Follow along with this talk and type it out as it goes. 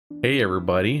Hey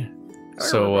everybody.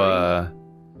 Everybody.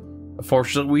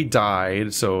 Unfortunately we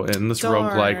died, so in this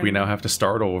Darn. roguelike we now have to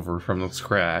start over from the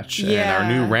scratch. Yeah.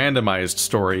 And our new randomized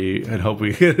story, and hope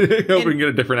we can get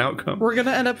a different outcome. We're gonna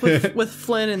end up with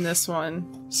Flynn in this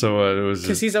one. So it was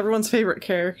because he's everyone's favorite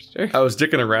character. I was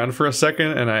dicking around for a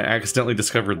second and I accidentally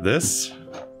discovered this.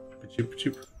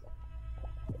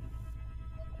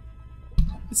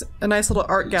 It's a nice little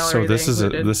art gallery. So this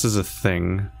is a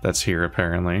thing that's here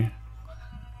apparently.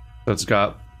 So it's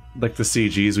got like the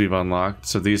CGs we've unlocked.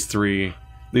 So these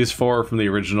four are from the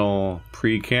original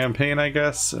pre-campaign, I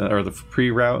guess, or the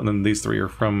pre-route, and then these three are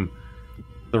from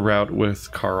the route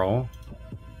with Carl.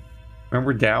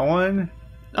 Remember that one?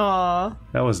 Aww.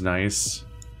 That was nice.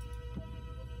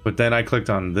 But then I clicked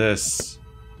on this,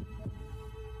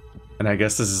 and I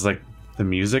guess this is like the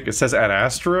music. It says Ad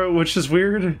Astra, which is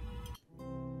weird. It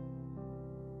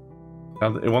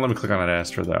won't let me click on Ad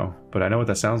Astra though, but I know what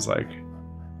that sounds like.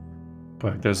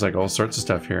 But there's like all sorts of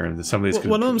stuff here, and some of these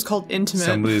one of them's called Intimate.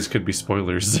 Some of these could be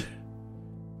spoilers.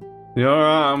 Your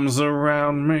arms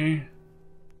around me.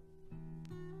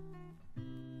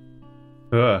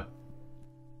 Ugh.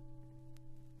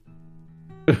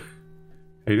 How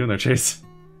you doing there, Chase?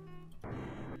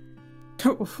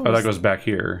 Oh, that goes back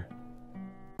here.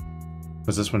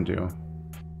 What's this one do?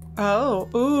 Oh,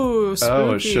 ooh, spooky.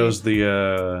 Oh, it shows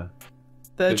the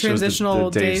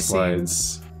transitional the day day slides.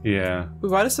 scenes. Yeah.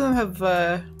 Why do some have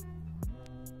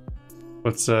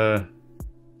What's up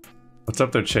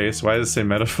there, Chase? Why does it say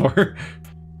metaphor?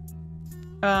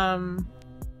 Why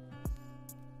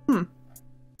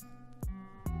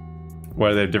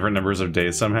do they have different numbers of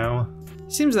days somehow?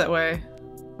 Seems that way.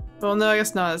 Well, no, I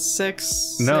guess not. It's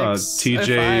 6. No, 6,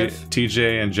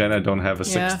 TJ and Jenna don't have a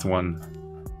sixth one.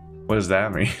 What does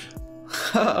that mean?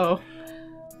 Uh-oh.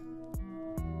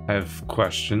 I have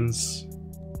questions.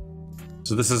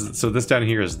 So this down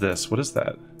here is this. What is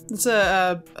that? It's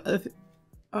oh,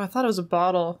 I thought it was a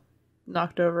bottle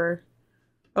knocked over.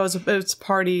 Oh, it's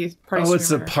party. Oh, it's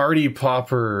a party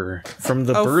popper from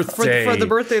the birthday. For the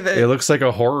birthday. It looks like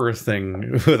a horror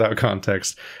thing without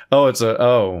context. Oh,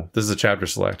 this is a chapter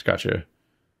select. Gotcha.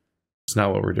 It's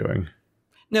not what we're doing.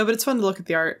 No, but it's fun to look at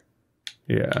the art.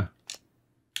 Yeah.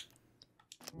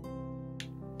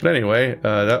 But anyway,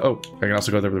 I can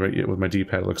also go there with my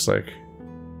D-pad. It looks like.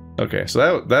 Okay,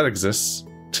 so that exists.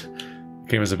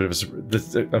 Came as a bit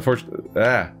of a unfortunately.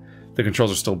 The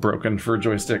controls are still broken for a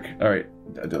joystick. All right,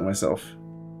 I did it myself.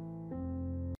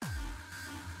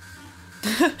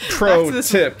 Pro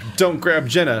tip: don't grab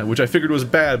Jenna, which I figured was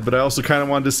bad, but I also kind of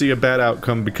wanted to see a bad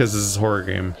outcome because this is a horror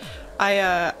game.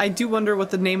 I do wonder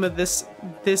what the name of this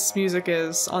music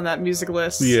is on that music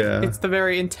list. Yeah, it's the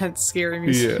very intense, scary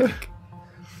music. Yeah.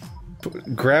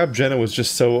 Grab Jenna was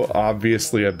just so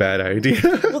obviously a bad idea.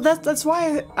 Well, that's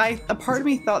why a part of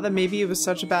me thought that maybe it was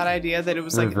such a bad idea that it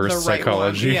was like reverse the right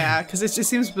psychology. one. Yeah, because it just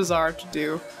seems bizarre to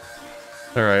do.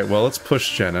 All right, well, let's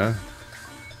push Jenna.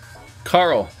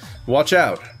 Carl, watch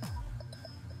out!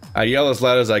 I yell as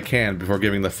loud as I can before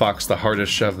giving the fox the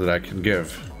hardest shove that I can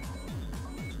give.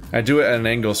 I do it at an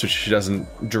angle so she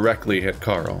doesn't directly hit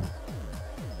Carl.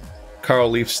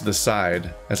 Carl leaps to the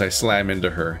side as I slam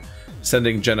into her,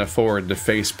 sending Jenna forward to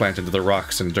face plant into the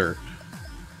rocks and dirt.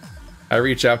 I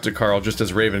reach out to Carl just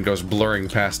as Raven goes blurring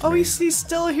past me. Oh, he's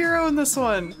still a hero in this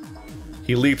one.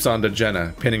 He leaps onto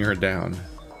Jenna, pinning her down.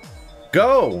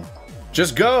 Go!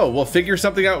 Just go! We'll figure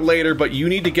something out later, but you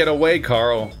need to get away,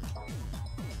 Carl.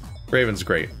 Raven's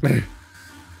great.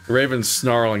 Raven's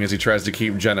snarling as he tries to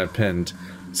keep Jenna pinned,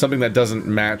 something that doesn't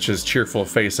match his cheerful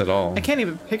face at all. I can't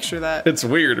even picture that. It's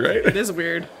weird, right? It is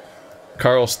weird.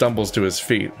 Carl stumbles to his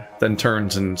feet, then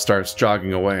turns and starts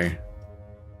jogging away.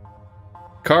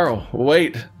 Carl,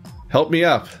 wait! Help me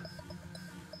up!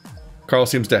 Carl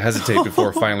seems to hesitate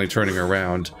before finally turning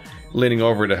around, leaning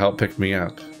over to help pick me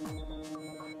up.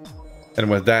 And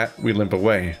with that, we limp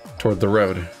away, toward the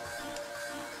road.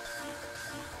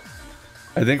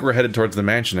 I think we're headed towards the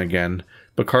mansion again,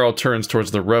 but Carl turns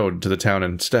towards the road to the town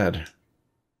instead.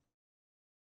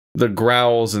 The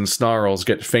growls and snarls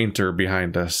get fainter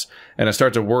behind us, and I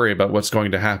start to worry about what's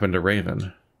going to happen to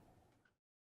Raven.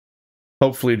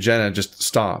 Hopefully Jenna just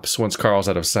stops once Carl's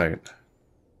out of sight.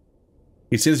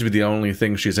 He seems to be the only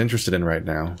thing she's interested in right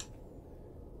now.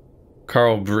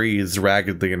 Carl breathes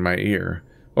raggedly in my ear,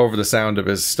 over the sound of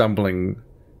his stumbling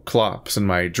clops and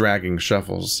my dragging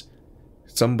shuffles.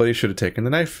 Somebody should have taken the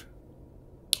knife.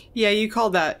 Yeah, you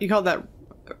called that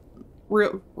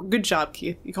real good job,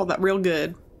 Keith. You called that real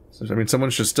good. I mean, someone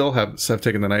should still have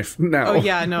taken the knife now. Oh,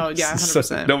 yeah, no, yeah, 100%.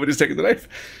 So nobody's taking the knife.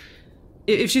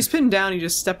 If she's pinned down, you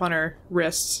just step on her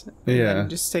wrist. And Yeah. then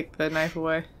just take the knife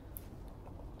away.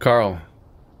 Carl,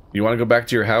 You want to go back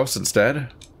to your house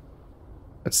instead?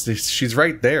 She's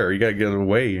right there. You gotta get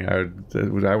away,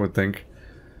 I would think.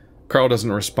 Carl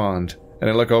doesn't respond, and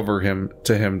I look over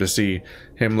to him to see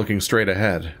him looking straight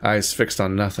ahead, eyes fixed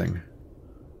on nothing.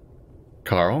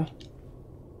 Carl?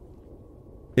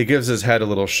 He gives his head a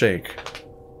little shake,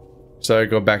 so I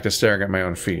go back to staring at my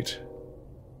own feet.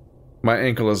 My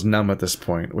ankle is numb at this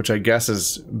point, which I guess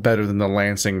is better than the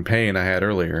lancing pain I had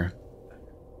earlier.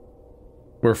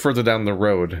 We're further down the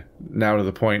road, now to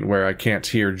the point where I can't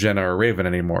hear Jenna or Raven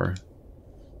anymore.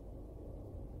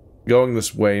 Going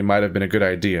this way might have been a good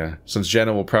idea, since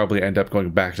Jenna will probably end up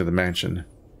going back to the mansion.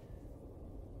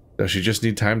 Does she just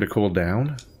need time to cool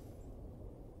down?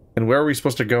 And where are we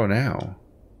supposed to go now?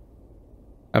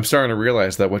 I'm starting to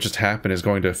realize that what just happened is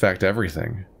going to affect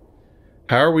everything.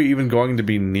 How are we even going to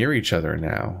be near each other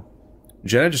now?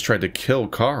 Jenna just tried to kill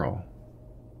Carl.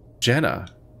 Jenna.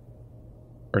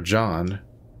 Or John.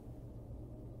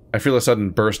 I feel a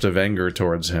sudden burst of anger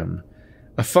towards him.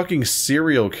 A fucking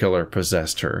serial killer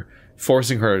possessed her,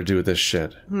 forcing her to do this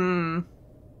shit.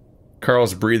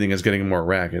 Carl's breathing is getting more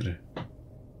ragged.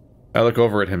 I look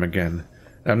over at him again,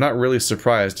 and I'm not really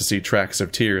surprised to see tracks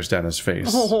of tears down his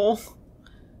face. Oh.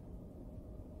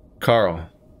 Carl,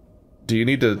 do you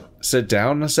need to sit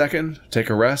down a second? Take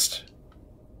a rest?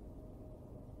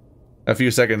 A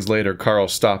few seconds later, Carl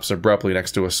stops abruptly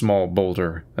next to a small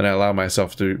boulder, and I allow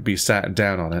myself to be sat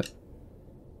down on it.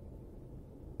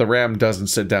 The ram doesn't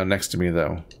sit down next to me,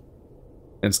 though.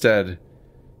 Instead,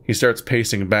 he starts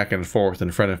pacing back and forth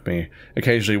in front of me,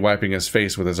 occasionally wiping his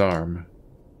face with his arm.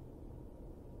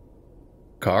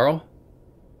 Carl?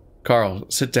 Carl,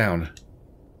 sit down.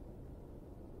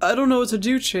 I don't know what to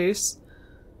do, Chase.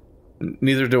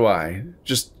 Neither do I.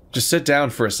 Just sit down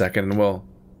for a second and we'll...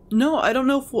 No, I don't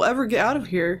know if we'll ever get out of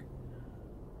here.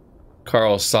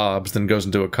 Carl sobs, then goes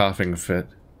into a coughing fit.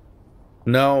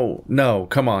 No,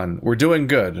 come on. We're doing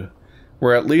good.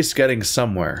 We're at least getting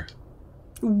somewhere.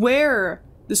 Where?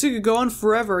 This could go on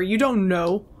forever. You don't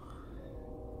know.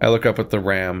 I look up at the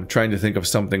ram, trying to think of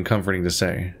something comforting to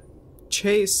say.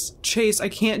 Chase, I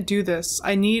can't do this.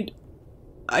 I need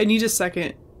a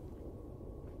second.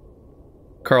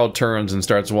 Carl turns and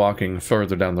starts walking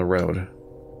further down the road.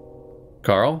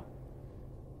 Carl?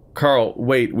 Carl,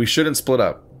 wait, we shouldn't split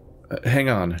up. Hang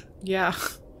on. Yeah.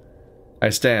 I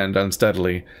stand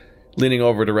unsteadily, leaning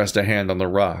over to rest a hand on the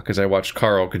rock as I watch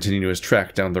Carl continue his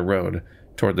trek down the road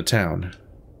toward the town.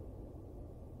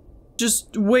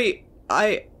 Just wait.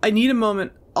 I need a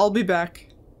moment. I'll be back.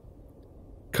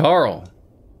 Carl!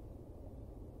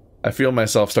 I feel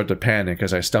myself start to panic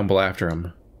as I stumble after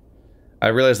him. I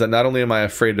realize that not only am I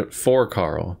afraid for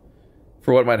Carl,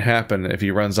 for what might happen if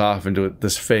he runs off into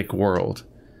this fake world,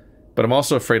 but I'm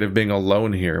also afraid of being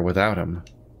alone here without him.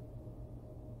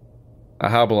 I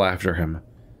hobble after him,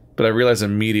 but I realize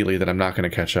immediately that I'm not going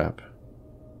to catch up.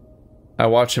 I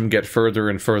watch him get further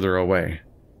and further away,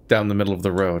 down the middle of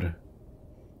the road.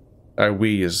 I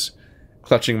wheeze,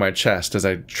 clutching my chest as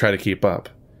I try to keep up,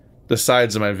 the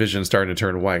sides of my vision starting to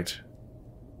turn white.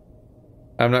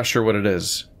 I'm not sure what it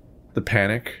is, the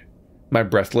panic, my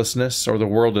breathlessness, or the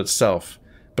world itself,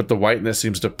 but the whiteness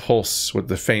seems to pulse with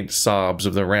the faint sobs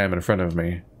of the ram in front of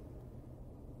me.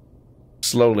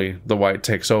 Slowly, the white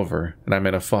takes over, and I'm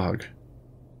in a fog.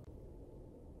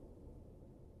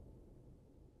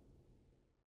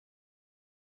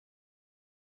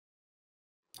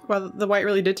 Well, the white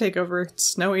really did take over. It's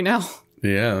snowy now.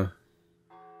 Yeah.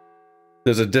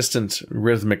 There's a distant,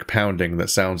 rhythmic pounding that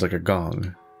sounds like a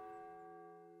gong.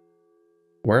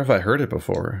 Where have I heard it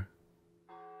before?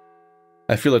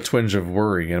 I feel a twinge of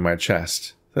worry in my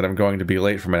chest that I'm going to be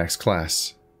late for my next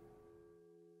class.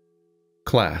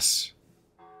 Class.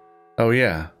 Oh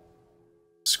yeah.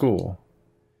 School.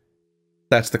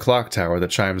 That's the clock tower that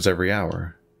chimes every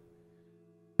hour.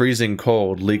 Freezing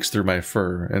cold leaks through my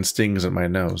fur and stings at my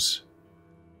nose.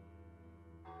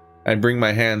 I bring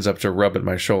my hands up to rub at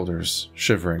my shoulders,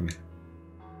 shivering.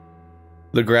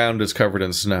 The ground is covered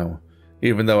in snow,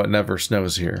 even though it never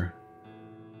snows here.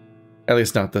 At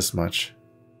least not this much.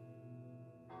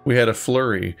 We had a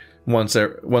flurry once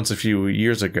a few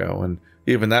years ago, and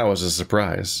even that was a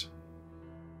surprise.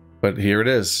 But here it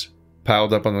is,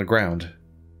 piled up on the ground.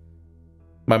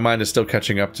 My mind is still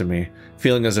catching up to me,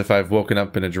 feeling as if I've woken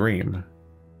up in a dream.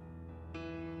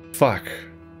 Fuck,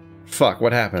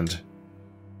 what happened?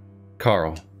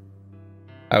 Carl.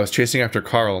 I was chasing after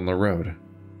Carl on the road.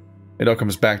 It all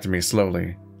comes back to me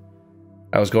slowly.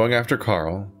 I was going after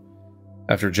Carl,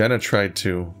 after Jenna tried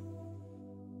to...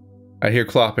 I hear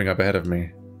clopping up ahead of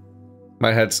me.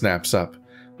 My head snaps up,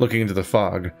 looking into the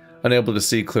fog, unable to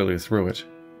see clearly through it.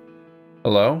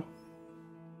 Hello?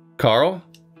 Carl?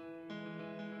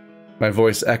 My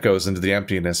voice echoes into the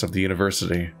emptiness of the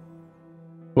university.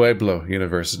 Pueblo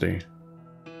University.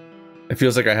 It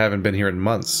feels like I haven't been here in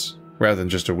months, rather than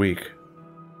just a week.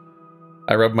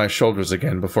 I rub my shoulders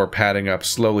again before padding up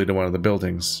slowly to one of the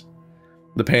buildings.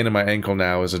 The pain in my ankle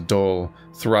now is a dull,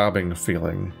 throbbing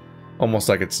feeling, almost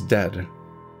like it's dead.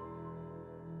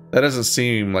 That doesn't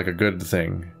seem like a good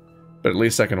thing, but at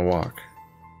least I can walk.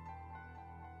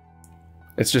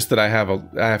 It's just that I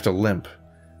have to limp,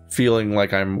 feeling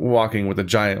like I'm walking with a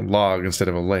giant log instead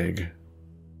of a leg.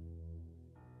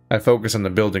 I focus on the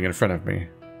building in front of me.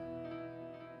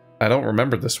 I don't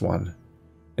remember this one.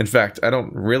 In fact, I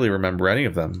don't really remember any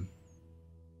of them.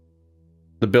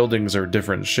 The buildings are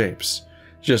different shapes,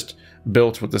 just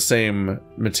built with the same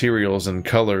materials and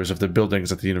colors of the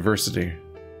buildings at the university.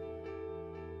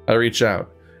 I reach out,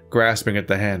 grasping at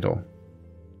the handle.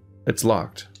 It's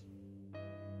locked.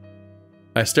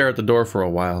 I stare at the door for a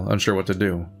while, unsure what to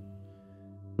do.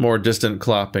 More distant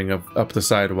clopping up the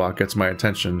sidewalk gets my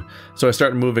attention, so I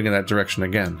start moving in that direction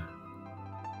again.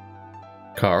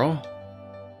 Carl?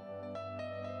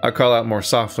 I call out more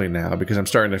softly now because I'm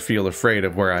starting to feel afraid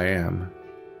of where I am.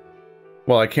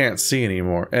 While I can't see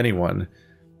anyone,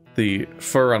 the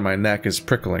fur on my neck is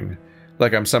prickling,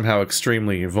 like I'm somehow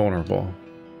extremely vulnerable.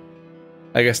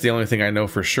 I guess the only thing I know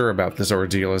for sure about this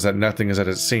ordeal is that nothing is as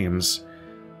it seems,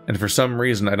 and for some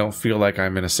reason I don't feel like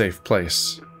I'm in a safe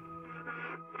place.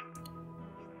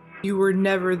 You were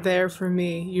never there for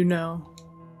me, you know.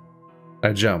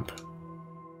 I jump.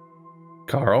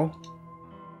 Carl?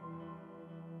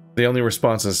 The only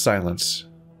response is silence.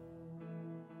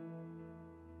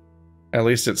 At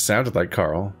least it sounded like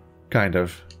Carl. Kind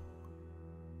of.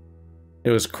 It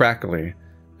was crackly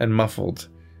and muffled,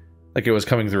 like it was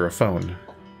coming through a phone.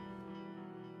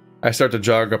 I start to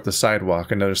jog up the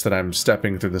sidewalk and notice that I'm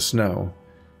stepping through the snow,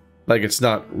 like it's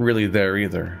not really there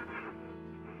either.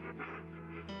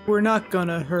 We're not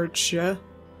gonna hurt ya.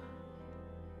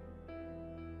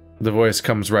 The voice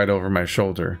comes right over my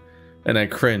shoulder, and I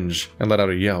cringe and let out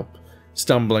a yelp,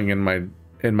 stumbling in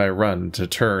my run to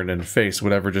turn and face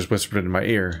whatever just whispered in my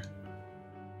ear.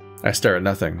 I stare at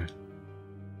nothing.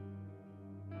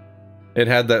 It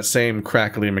had that same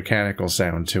crackly mechanical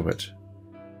sound to it.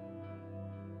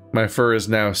 My fur is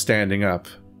now standing up,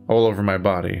 all over my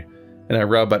body, and I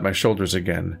rub at my shoulders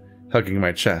again, hugging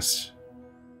my chest.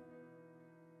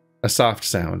 A soft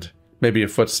sound, maybe a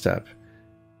footstep,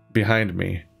 behind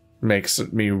me, makes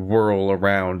me whirl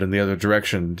around in the other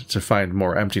direction to find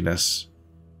more emptiness.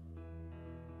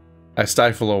 I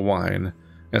stifle a whine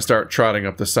and start trotting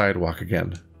up the sidewalk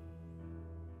again.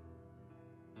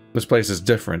 This place is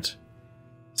different.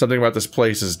 Something about this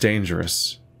place is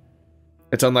dangerous.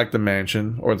 It's unlike the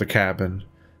mansion, or the cabin,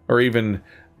 or even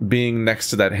being next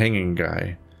to that hanging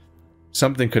guy.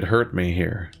 Something could hurt me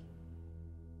here.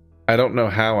 I don't know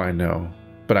how I know,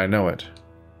 but I know it.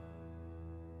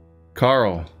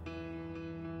 Carl.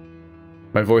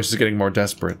 My voice is getting more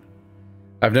desperate.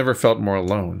 I've never felt more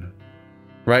alone.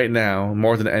 Right now,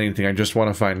 more than anything, I just want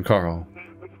to find Carl.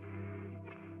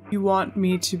 You want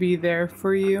me to be there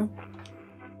for you?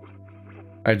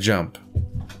 I jump,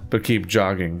 but keep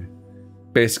jogging,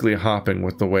 basically hopping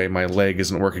with the way my leg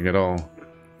isn't working at all.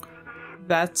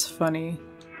 That's funny.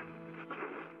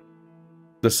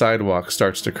 The sidewalk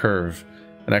starts to curve,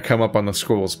 and I come up on the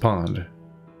school's pond.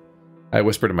 I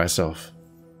whisper to myself,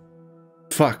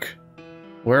 "Fuck,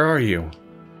 where are you?"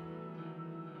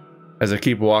 As I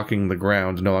keep walking, the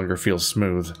ground no longer feels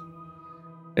smooth.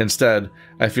 Instead,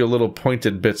 I feel little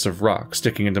pointed bits of rock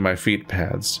sticking into my feet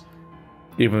pads,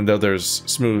 even though there's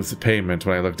smooth pavement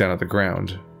when I look down at the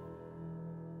ground.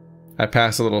 I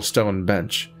pass a little stone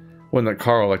bench, one that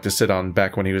Carl liked to sit on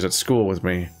back when he was at school with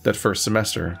me that first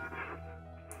semester.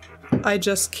 I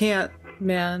just can't,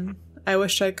 man. I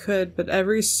wish I could, but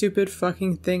every stupid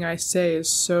fucking thing I say is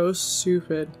so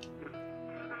stupid.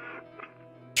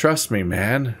 Trust me,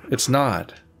 man, it's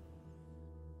not.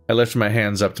 I lift my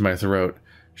hands up to my throat,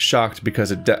 shocked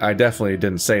because I definitely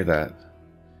didn't say that.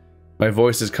 My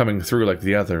voice is coming through like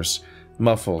the others,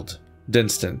 muffled,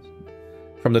 distant,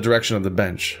 from the direction of the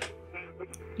bench.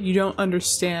 You don't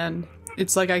understand.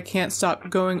 It's like I can't stop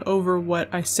going over what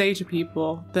I say to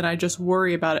people, then I just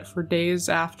worry about it for days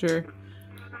after.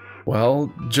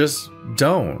 Well, just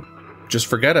don't. Just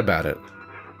forget about it.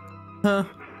 Huh,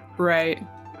 right.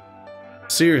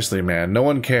 Seriously, man, no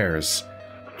one cares.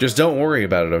 Just don't worry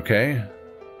about it, okay?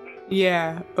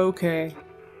 Yeah, okay.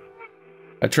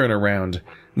 I turn around,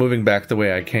 moving back the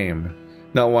way I came,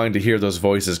 not wanting to hear those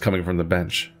voices coming from the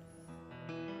bench.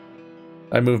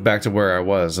 I move back to where I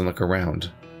was and look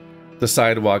around. The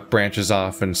sidewalk branches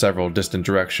off in several distant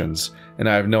directions, and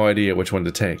I have no idea which one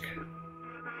to take.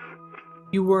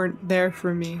 You weren't there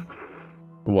for me.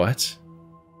 What?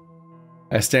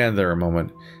 I stand there a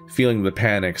moment, feeling the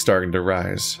panic starting to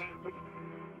rise.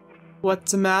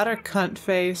 What's the matter, cunt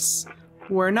face?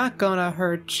 We're not gonna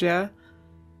hurt ya.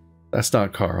 That's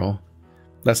not Carl.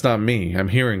 That's not me. I'm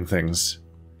hearing things.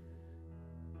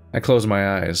 I close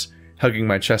my eyes, hugging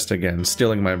my chest again,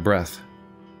 stealing my breath.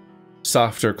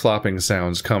 Softer clopping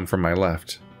sounds come from my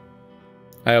left.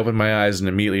 I open my eyes and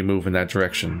immediately move in that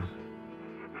direction.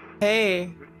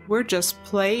 Hey, we're just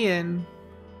playing.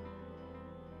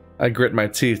 I grit my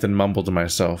teeth and mumble to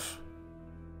myself.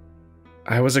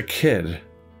 I was a kid.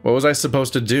 What was I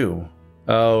supposed to do?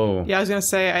 Oh. Yeah, I was gonna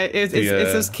say, it's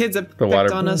those kids that the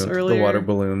picked on us earlier. The water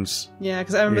balloons. Yeah,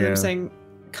 because I remember them saying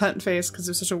cunt face because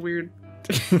it was such a weird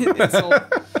insult.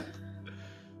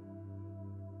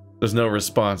 There's no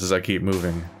response as I keep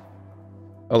moving.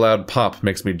 A loud pop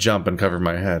makes me jump and cover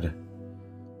my head.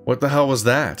 What the hell was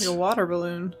that? Like a water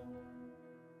balloon.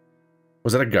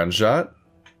 Was that a gunshot?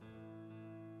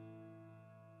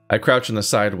 I crouch on the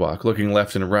sidewalk, looking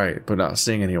left and right, but not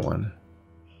seeing anyone.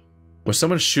 Was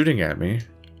someone shooting at me?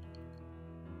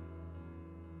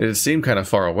 It seemed kind of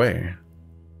far away.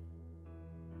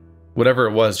 Whatever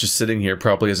it was just sitting here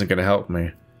probably isn't going to help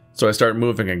me, so I start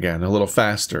moving again, a little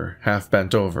faster, half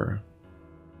bent over.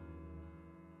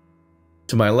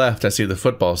 To my left, I see the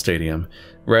football stadium,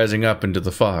 rising up into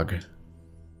the fog.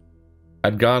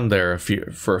 I'd gone there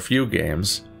for a few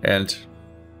games, and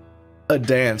a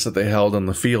dance that they held on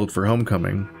the field for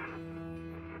homecoming.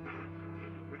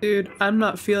 Dude, I'm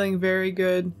not feeling very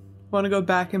good. Want to go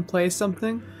back and play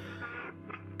something?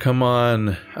 Come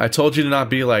on, I told you to not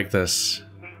be like this.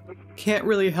 Can't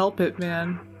really help it,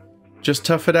 man. Just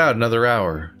tough it out another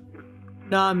hour.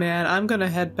 Nah, man, I'm gonna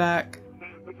head back.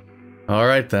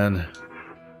 Alright then.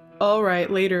 Alright,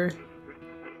 later.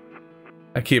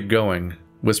 I keep going,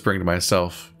 whispering to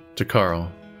myself, to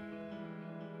Carl.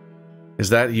 Is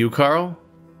that you, Carl?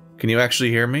 Can you actually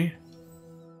hear me?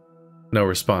 No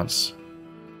response.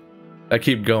 I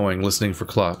keep going, listening for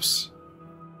clops.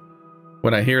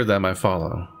 When I hear them, I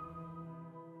follow.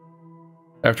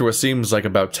 After what seems like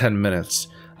about 10 minutes,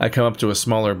 I come up to a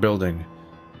smaller building,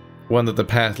 one that the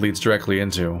path leads directly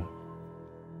into.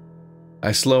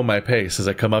 I slow my pace as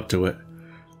I come up to it,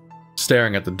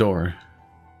 staring at the door.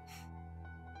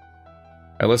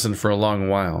 I listen for a long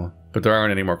while, but there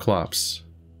aren't any more clops.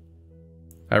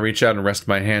 I reach out and rest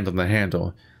my hand on the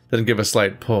handle, then give a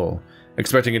slight pull,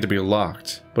 expecting it to be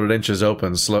locked, but it inches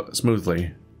open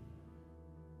smoothly.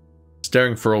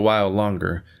 Staring for a while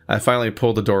longer, I finally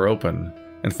pull the door open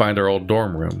and find our old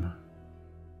dorm room.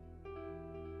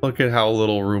 Look at how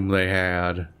little room they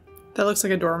had. That looks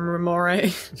like a dorm room, alright.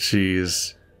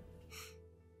 Jeez.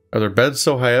 Are their beds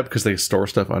so high up because they store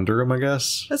stuff under them, I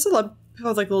guess? That's a lot. People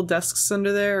have like little desks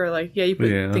under there, or like, yeah, you put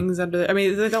things under there. I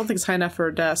mean, I don't think it's high enough for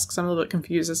a desk, so I'm a little bit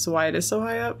confused as to why it is so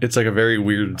high up. It's like a very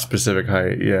weird, specific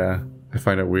height, yeah. I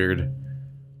find it weird.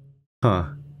 Huh.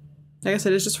 Like I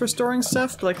said, it's just for storing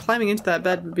stuff, but like climbing into that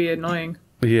bed would be annoying.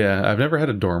 Yeah, I've never been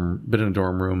in a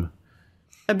dorm room.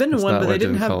 I've been in one, but they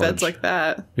didn't have beds like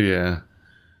that. Yeah.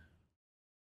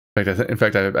 In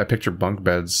fact, I picture bunk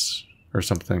beds or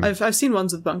something. I've seen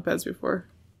ones with bunk beds before.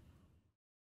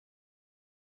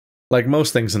 Like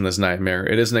most things in this nightmare,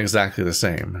 it isn't exactly the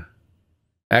same.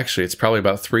 Actually, it's probably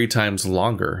about 3 times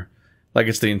longer, like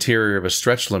it's the interior of a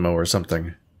stretch limo or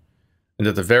something. And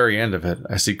at the very end of it,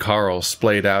 I see Carl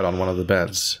splayed out on one of the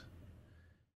beds.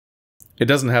 It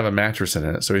doesn't have a mattress in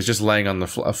it, so he's just laying on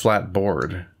a flat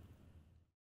board.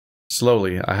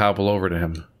 Slowly, I hobble over to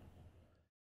him.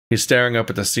 He's staring up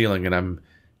at the ceiling, and I'm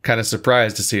kind of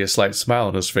surprised to see a slight smile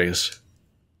on his face.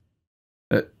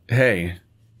 Hey,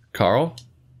 Carl?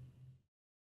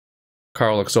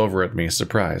 Carl looks over at me,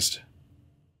 surprised.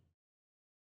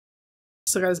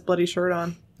 Still got his bloody shirt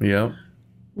on. Yep.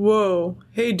 Whoa.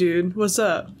 Hey, dude. What's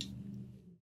up?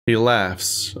 He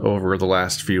laughs over the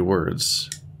last few words.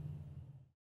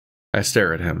 I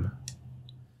stare at him.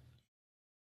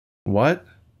 What?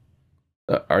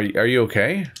 Are you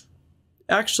okay?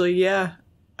 Actually, yeah.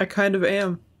 I kind of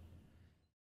am.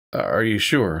 Are you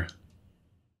sure?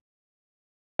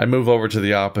 I move over to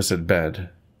the opposite bed,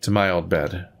 to my old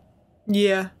bed.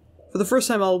 Yeah. For the first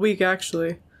time all week,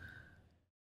 actually.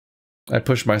 I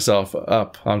push myself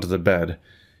up onto the bed,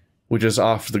 which is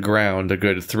off the ground a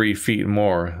good 3 feet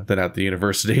more than at the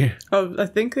university. Oh, I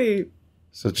think they...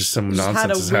 So just some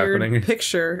nonsense is happening. Had a weird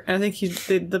picture, and I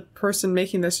think the person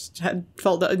making this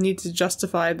felt the need to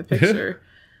justify the picture.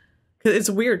 Cause it's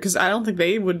weird, because I don't think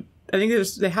they would... I think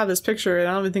they have this picture, and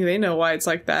I don't even think they know why it's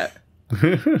like that.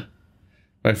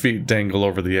 My feet dangle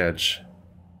over the edge.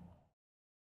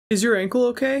 Is your ankle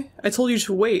okay? I told you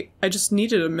to wait. I just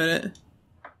needed a minute.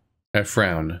 I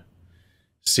frowned.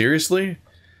 Seriously?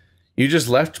 You just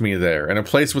left me there, in a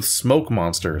place with smoke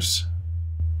monsters.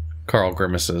 Carl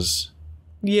grimaces.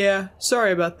 Yeah,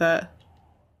 sorry about that.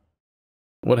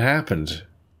 What happened?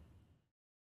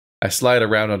 I slide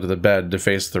around onto the bed to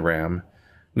face the ram,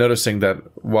 noticing that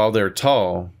while they're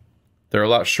tall, they're a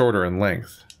lot shorter in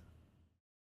length.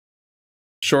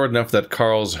 Short enough that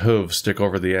Carl's hooves stick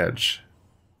over the edge.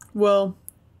 Well,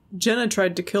 Jenna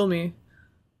tried to kill me.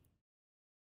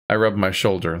 I rub my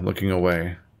shoulder, looking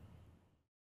away.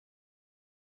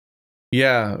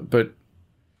 Yeah, but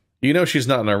you know she's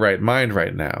not in her right mind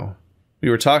right now. We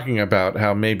were talking about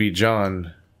how maybe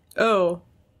John... Oh,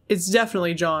 it's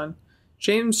definitely John.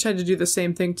 James tried to do the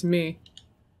same thing to me.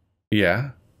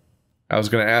 Yeah? I was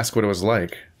going to ask what it was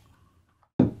like.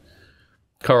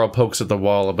 Carl pokes at the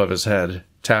wall above his head,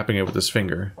 tapping it with his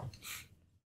finger.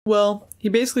 Well, he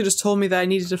basically just told me that I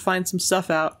needed to find some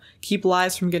stuff out, keep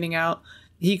lies from getting out.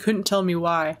 He couldn't tell me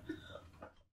why.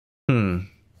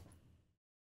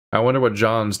 I wonder what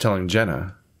John's telling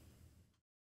Jenna.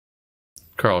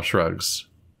 Carl shrugs.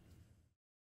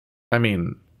 I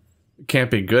mean, it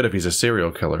can't be good if he's a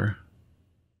serial killer.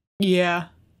 Yeah.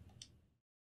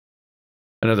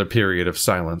 Another period of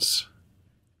silence.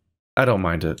 I don't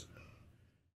mind it.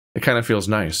 It kind of feels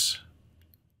nice.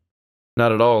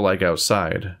 Not at all like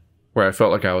outside, where I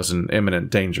felt like I was in imminent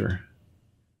danger.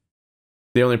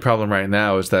 The only problem right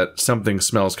now is that something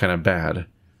smells kind of bad,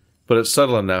 but it's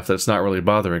subtle enough that it's not really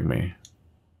bothering me.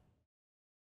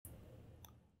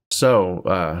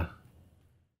 So,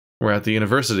 we're at the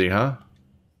university, huh?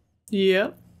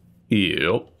 Yep.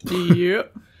 Yep.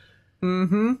 Yep.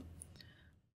 Mm-hmm.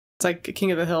 It's like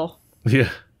King of the Hill.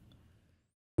 Yeah.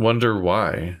 Wonder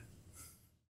why.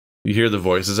 You hear the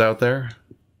voices out there?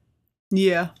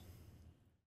 Yeah.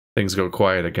 Things go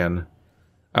quiet again.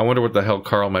 I wonder what the hell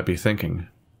Carl might be thinking.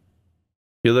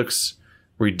 He looks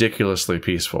ridiculously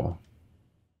peaceful.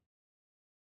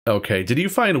 Okay, did you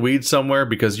find weed somewhere?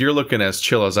 Because you're looking as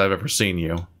chill as I've ever seen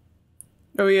you.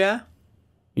 Oh, yeah?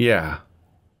 Yeah.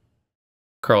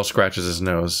 Carl scratches his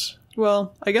nose.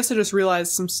 Well, I guess I just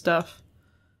realized some stuff.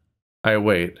 I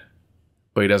wait,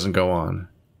 but he doesn't go on.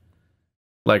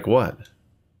 Like what?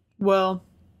 Well,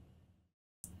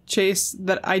 Chase,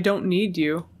 that I don't need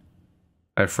you.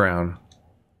 I frown.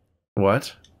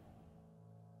 What?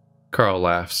 Carl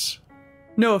laughs.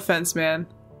 No offense, man,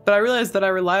 but I realize that I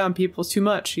rely on people too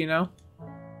much, you know?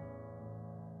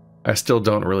 I still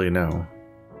don't really know.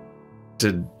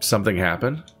 Did something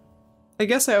happen? I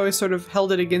guess I always sort of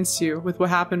held it against you with what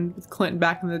happened with Clint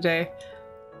back in the day.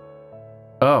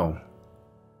 Oh.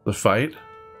 The fight?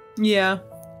 Yeah,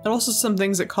 and also some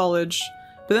things at college,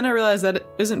 but then I realized that it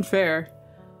isn't fair.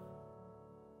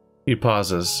 He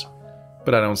pauses,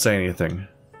 but I don't say anything.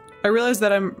 I realized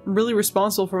that I'm really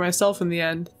responsible for myself in the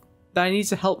end, that I need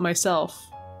to help myself.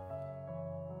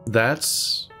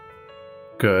 That's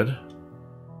good.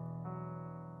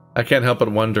 I can't help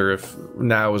but wonder if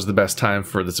now is the best time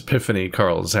for this epiphany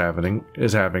Carl is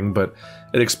having, but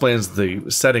it explains the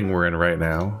setting we're in right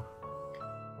now.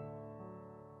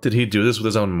 Did he do this with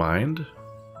his own mind?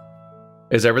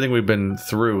 Is everything we've been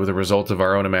through the result of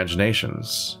our own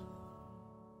imaginations?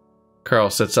 Carl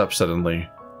sits up suddenly,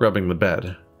 rubbing the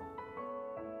bed.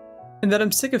 And that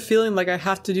I'm sick of feeling like I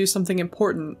have to do something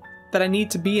important, that I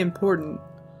need to be important.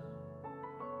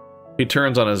 He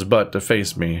turns on his butt to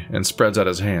face me and spreads out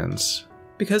his hands.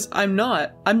 Because I'm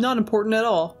not important at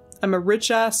all. I'm a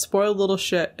rich-ass, spoiled little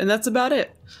shit, and that's about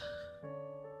it.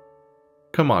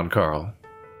 Come on, Carl.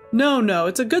 No,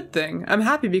 it's a good thing. I'm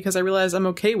happy because I realize I'm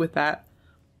okay with that.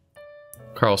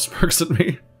 Carl smirks at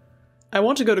me. I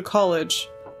want to go to college,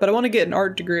 but I want to get an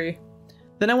art degree.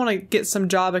 Then I want to get some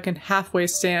job I can halfway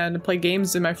stand and play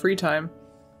games in my free time.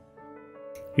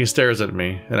 He stares at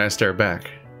me, and I stare back.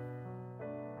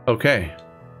 Okay.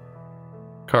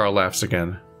 Carl laughs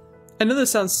again. I know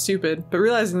this sounds stupid, but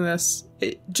realizing this,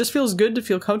 it just feels good to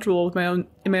feel comfortable with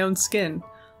in my own skin.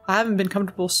 I haven't been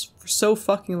comfortable for so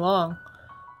fucking long.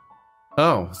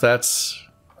 Oh, that's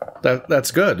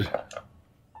good.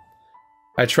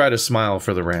 I try to smile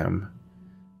for the ram.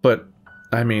 But,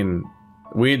 I mean,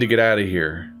 we need to get out of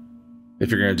here. If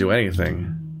you're gonna do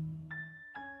anything.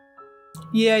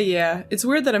 Yeah. It's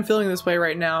weird that I'm feeling this way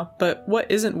right now, but what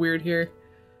isn't weird here?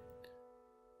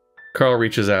 Carl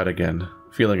reaches out again,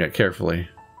 feeling it carefully.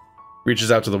 Reaches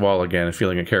out to the wall again,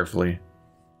 feeling it carefully.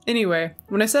 Anyway,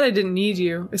 when I said I didn't need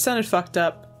you, it sounded fucked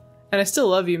up. And I still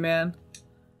love you, man.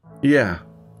 Yeah,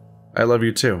 I love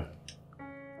you too.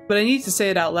 But I need to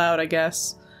say it out loud, I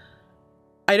guess.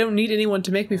 I don't need anyone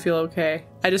to make me feel okay.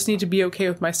 I just need to be okay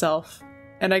with myself.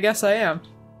 And I guess I am.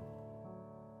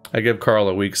 I give Carl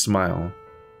a weak smile,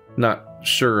 not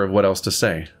sure of what else to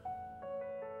say.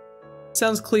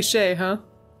 Sounds cliche, huh?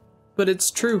 But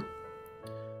it's true.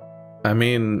 I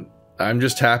mean, I'm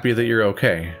just happy that you're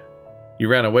okay. You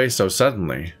ran away so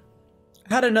suddenly.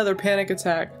 I had another panic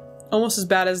attack, almost as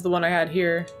bad as the one I had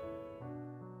here.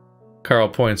 Carl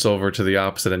points over to the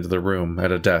opposite end of the room,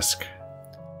 at a desk.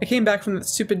 I came back from that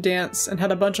stupid dance and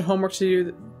had a bunch of homework to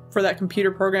do for that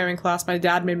computer programming class my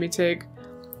dad made me take.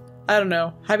 I don't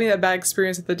know, having that bad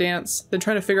experience at the dance, then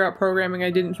trying to figure out programming I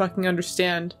didn't fucking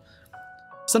understand.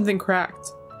 Something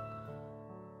cracked.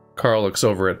 Carl looks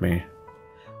over at me.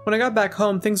 When I got back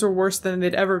home, things were worse than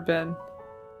they'd ever been.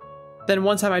 Then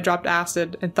one time I dropped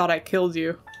acid and thought I killed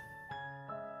you.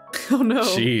 Oh no.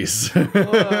 Jeez.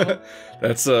 Wow.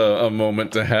 That's a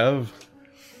moment to have.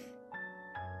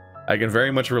 I can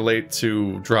very much relate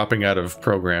to dropping out of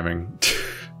programming.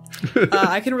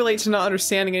 I can relate to not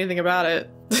understanding anything about it.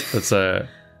 That's I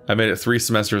made it 3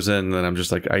 semesters in, and I'm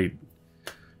just like, I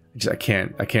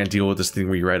can't deal with this thing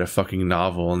where you write a fucking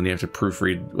novel and you have to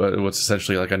proofread what's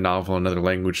essentially like a novel in another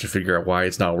language to figure out why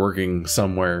it's not working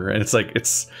somewhere. And it's like, it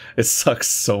sucks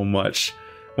so much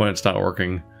when it's not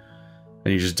working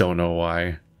and you just don't know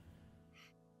why.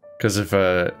 Because if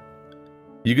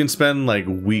you can spend like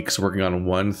weeks working on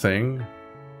one thing,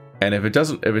 and if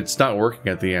it's not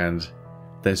working at the end,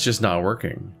 then it's just not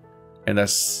working. And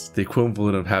that's the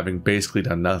equivalent of having basically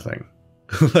done nothing.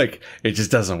 Like, it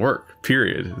just doesn't work,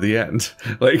 period. The end.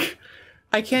 Like,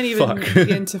 I can't even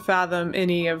begin to fathom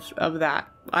any of that.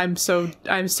 I'm so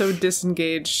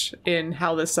disengaged in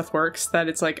how this stuff works that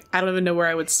it's like, I don't even know where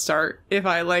I would start if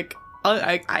I like,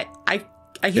 I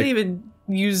can't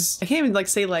even like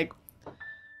say like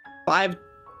 5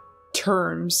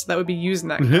 terms that would be used in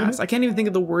that class. I can't even think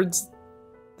of the words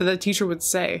that the teacher would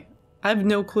say. I have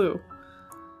no clue.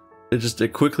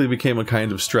 It quickly became a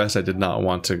kind of stress I did not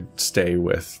want to stay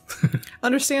with.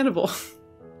 Understandable.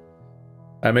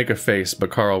 I make a face, but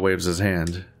Carl waves his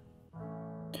hand.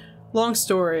 Long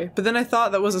story, but then I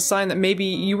thought that was a sign that maybe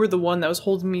you were the one that was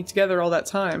holding me together all that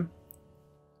time.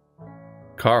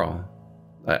 Carl,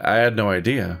 I had no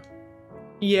idea.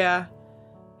 Yeah.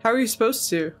 How are you supposed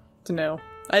to know?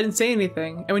 I didn't say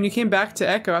anything, and when you came back to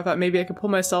Echo, I thought maybe I could pull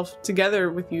myself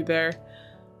together with you there.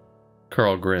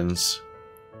 Carl grins.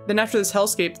 Then after this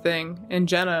hellscape thing, and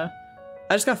Jenna,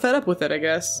 I just got fed up with it, I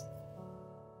guess.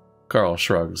 Carl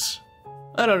shrugs.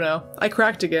 I don't know. I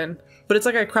cracked again, but it's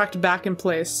like I cracked back in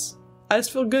place. I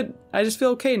just feel good. I just feel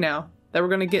okay now that we're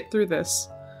gonna get through this.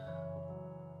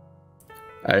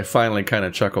 I finally kind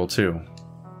of chuckle too.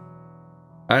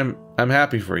 I'm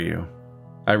happy for you.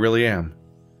 I really am.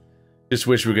 Just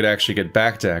wish we could actually get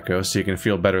back to Echo so you can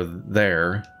feel better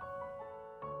there.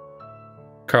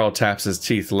 Carl taps his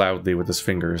teeth loudly with his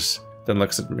fingers, then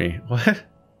looks at me. What?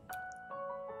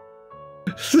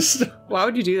 Why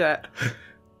would you do that?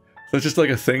 That's just like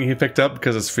a thing he picked up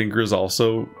because his fingers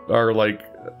also are like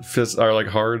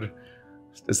hard.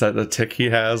 Is that a tick he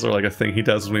has, or like a thing he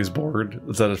does when he's bored?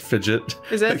 Is that a fidget?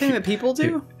 Is that a thing that people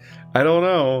do? I don't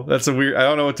know. That's a weird. I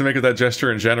don't know what to make of that gesture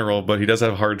in general, but he does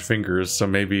have hard fingers, so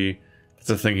maybe it's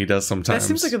a thing he does sometimes. That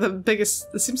seems like the biggest.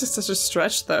 It seems like such a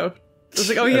stretch, though. It's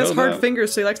like, oh, he has hard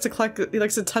fingers, so he likes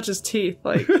to touch his teeth.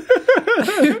 Like,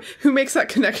 who makes that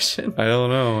connection? I don't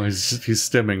know. He's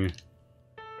stimming.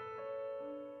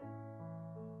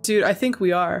 Dude, I think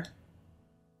we are.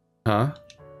 Huh?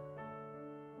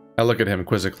 I look at him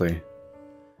quizzically.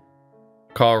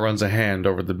 Carl runs a hand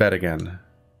over the bed again.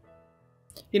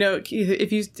 You know,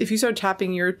 if you start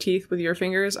tapping your teeth with your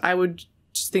fingers, I would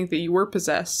just think that you were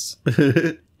possessed.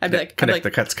 I'd be like, connect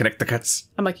the cuts.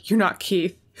 I'm like, you're not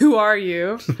Keith. Who are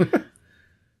you?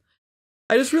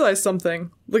 I just realized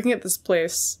something. Looking at this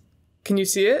place. Can you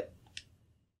see it?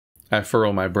 I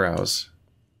furrow my brows.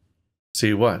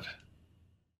 See what?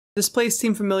 This place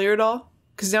seem familiar at all?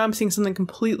 Because now I'm seeing something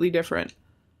completely different.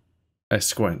 I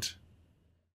squint.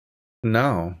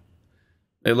 No.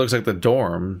 It looks like the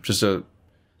dorm, just a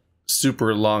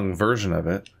super long version of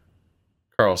it.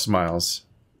 Carl smiles.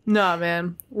 Nah,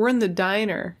 man. We're in the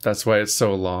diner. That's why it's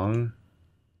so long?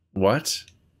 What?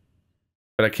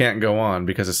 But I can't go on,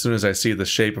 because as soon as I see the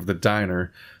shape of the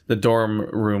diner, the dorm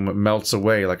room melts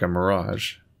away like a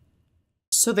mirage.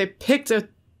 So they picked a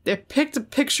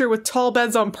picture with tall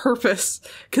beds on purpose,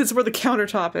 because it's where the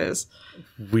countertop is.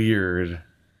 Weird.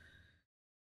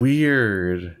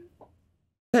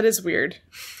 That is weird.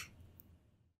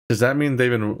 Does that mean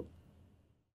that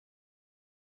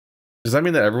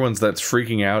everyone's that's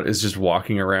freaking out is just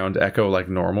walking around Echo like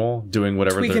normal, doing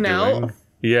whatever they're doing? Out?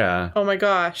 Yeah. Oh my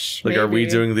gosh. Like, maybe. Are we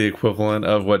doing the equivalent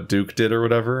of what Duke did or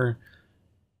whatever?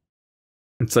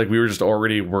 It's like we were just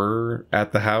already were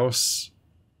at the house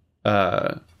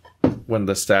when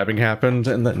the stabbing happened,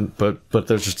 and then but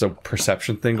there's just a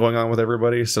perception thing going on with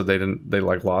everybody, so they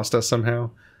like lost us somehow.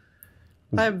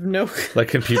 I have no like,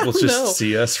 can people just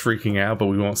see us freaking out, but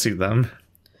we won't see them?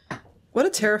 What a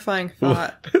terrifying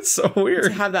thought. It's so weird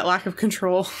to have that lack of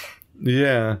control.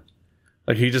 Yeah.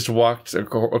 Like, he just walked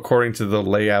according to the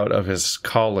layout of his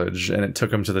college, and it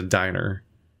took him to the diner.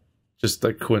 Just,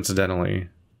 like, coincidentally.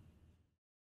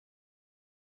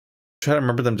 Try to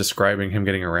remember them describing him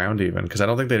getting around, even, because I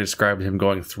don't think they described him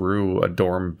going through a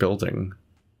dorm building.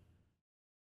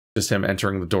 Just him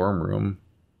entering the dorm room.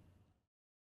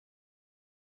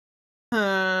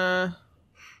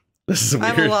 This is weird.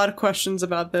 I have a lot of questions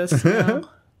about this now.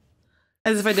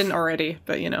 As if I didn't already,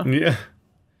 but you know. Yeah.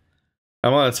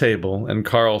 I'm on a table, and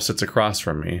Carl sits across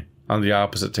from me, on the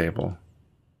opposite table.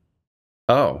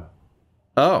 Oh.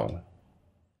 Oh.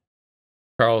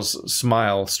 Carl's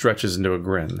smile stretches into a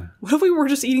grin. What if we were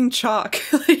just eating chalk?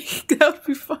 Like, that would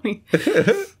be funny.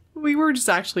 We were just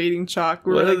actually eating chalk.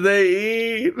 What did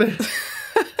they eat?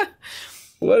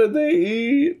 What did they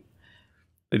eat?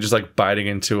 They're just, like, biting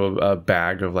into a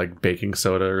bag of, like, baking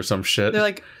soda or some shit. They're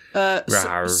like,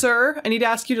 sir, I need to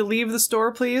ask you to leave the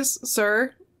store, please,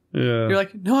 sir. Yeah. You're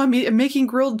like, no, I'm making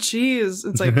grilled cheese.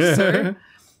 It's like, sir.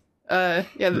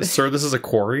 Yeah. Sir, this is a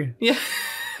quarry? Yeah.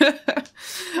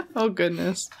 Oh,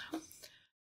 goodness.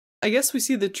 I guess we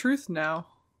see the truth now.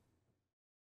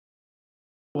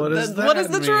 What does that What is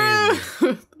the mean?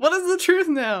 truth? What is the truth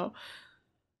now?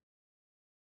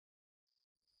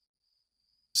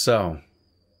 So,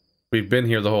 we've been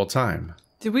here the whole time.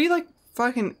 Did we, like,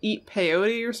 fucking eat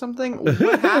peyote or something?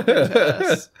 What happened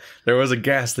to us? There was a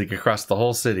gas leak across the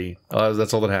whole city.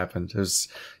 That's all that happened.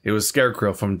 It was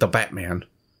Scarecrow from the Batman.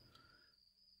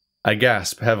 I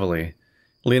gasp heavily,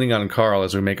 leaning on Carl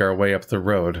as we make our way up the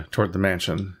road toward the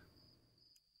mansion.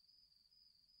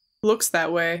 Looks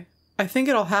that way. I think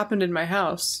it all happened in my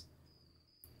house.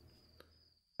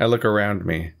 I look around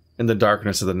me, in the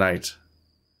darkness of the night.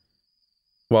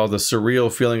 While the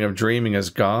surreal feeling of dreaming is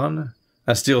gone,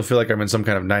 I still feel like I'm in some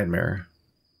kind of nightmare.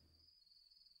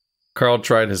 Carl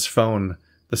tried his phone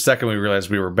the second we realized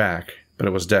we were back, but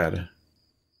it was dead.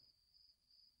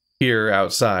 Here,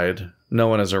 outside, no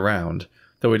one is around,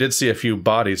 though we did see a few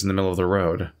bodies in the middle of the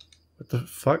road. What the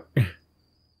fuck?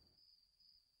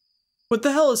 What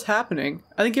the hell is happening?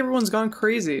 I think everyone's gone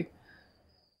crazy.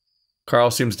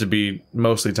 Carl seems to be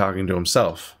mostly talking to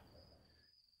himself.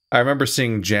 I remember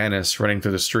seeing Janice running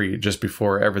through the street just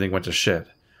before everything went to shit,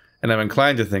 and I'm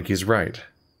inclined to think he's right.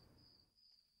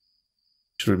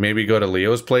 Should we maybe go to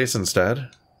Leo's place instead?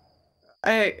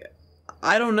 I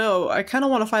don't know. I kind of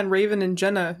want to find Raven and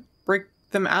Jenna, break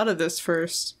them out of this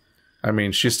first. I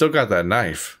mean, she's still got that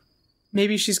knife.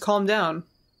 Maybe she's calmed down.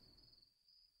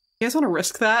 You guys want to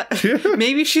risk that?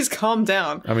 Maybe she's calmed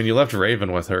down. I mean, you left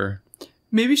Raven with her.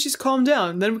 Maybe she's calmed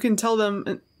down. Then we can tell them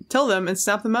and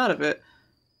snap them out of it.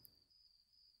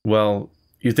 Well,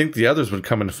 you'd think the others would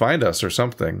come and find us or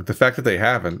something. The fact that they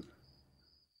haven't.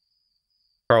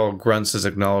 Carl grunts his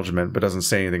acknowledgement, but doesn't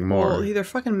say anything more. Well, they're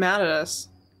fucking mad at us.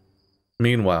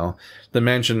 Meanwhile, the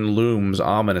mansion looms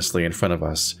ominously in front of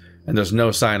us, and there's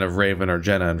no sign of Raven or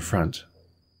Jenna in front.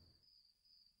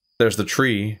 There's the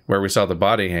tree where we saw the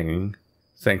body hanging,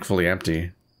 thankfully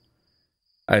empty.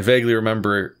 I vaguely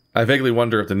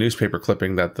wonder if the newspaper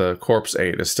clipping that the corpse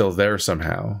ate is still there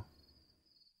somehow.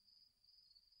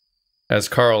 As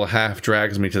Carl half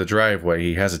drags me to the driveway,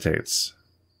 he hesitates.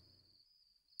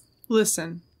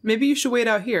 Listen, maybe you should wait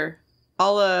out here.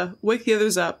 I'll, wake the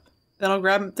others up, then I'll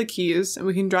grab the keys, and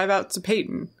we can drive out to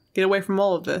Peyton. Get away from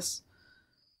all of this.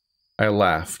 I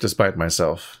laugh, despite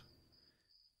myself.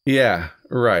 Yeah,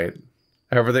 right.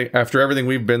 After everything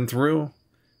we've been through?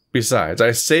 Besides,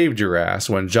 I saved your ass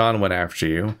when John went after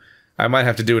you. I might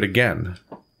have to do it again.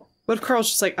 What if Carl's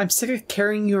just like, I'm sick of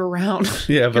carrying you around?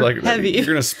 Yeah, but like, heavy. You're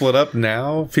gonna split up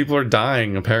now? People are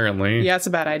dying, apparently. Yeah, it's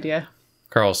a bad idea.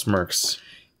 Carl smirks.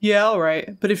 Yeah,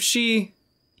 alright. But if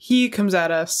he comes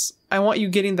at us, I want you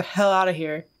getting the hell out of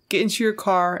here. Get into your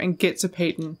car and get to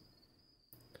Peyton.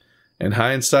 In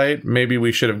hindsight, maybe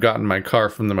we should have gotten my car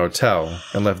from the motel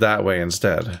and left that way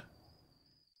instead.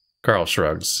 Carl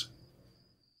shrugs.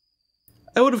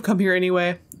 I would have come here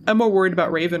anyway. I'm more worried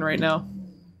about Raven right now.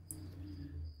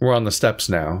 We're on the steps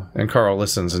now, and Carl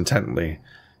listens intently,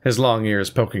 his long ears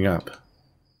poking up.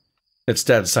 It's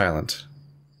dead silent.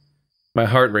 My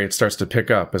heart rate starts to pick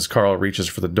up as Carl reaches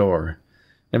for the door,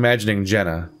 imagining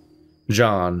Jenna,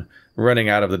 John, running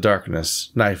out of the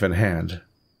darkness, knife in hand.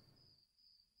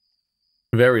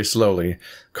 Very slowly,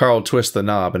 Carl twists the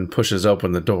knob and pushes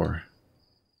open the door.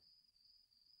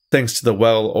 Thanks to the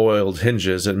well-oiled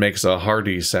hinges, it makes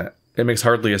hardly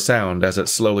a sound as it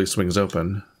slowly swings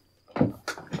open.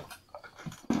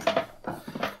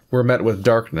 We're met with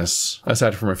darkness,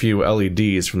 aside from a few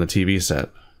LEDs from the TV set.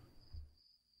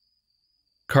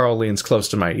 Carl leans close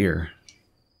to my ear.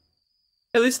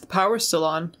 At least the power's still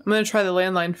on. I'm gonna try the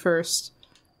landline first.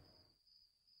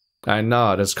 I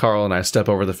nod as Carl and I step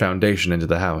over the foundation into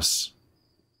the house.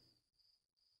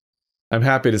 I'm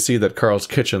happy to see that Carl's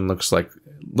kitchen looks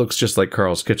just like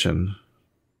Carl's kitchen.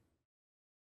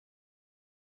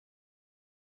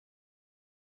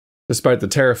 Despite the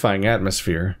terrifying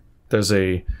atmosphere, there's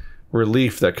a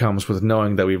relief that comes with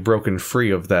knowing that we've broken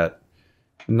free of that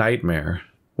nightmare,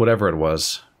 whatever it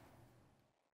was.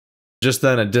 Just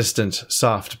then, a distant,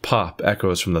 soft pop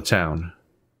echoes from the town.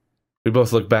 We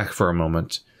both look back for a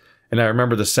moment, and I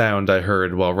remember the sound I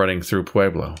heard while running through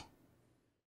Pueblo.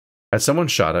 Had someone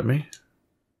shot at me?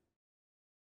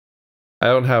 I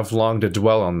don't have long to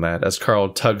dwell on that as Carl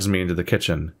tugs me into the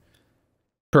kitchen,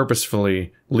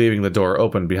 purposefully leaving the door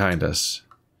open behind us.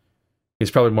 He's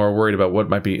probably more worried about what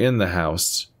might be in the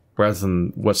house, rather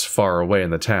than what's far away in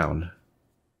the town.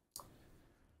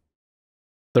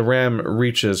 The ram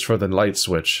reaches for the light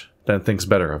switch, then thinks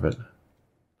better of it.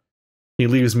 He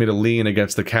leaves me to lean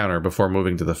against the counter before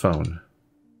moving to the phone.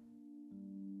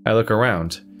 I look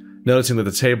around, noticing that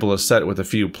the table is set with a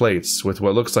few plates with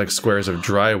what looks like squares of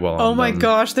drywall on them. Oh my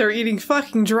gosh, they're eating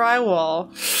fucking drywall.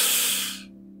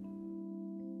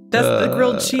 That's the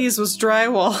grilled cheese was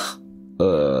drywall.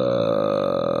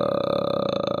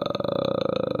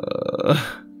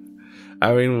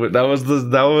 I mean, that was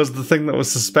the thing that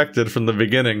was suspected from the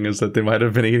beginning, is that they might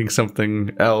have been eating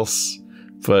something else.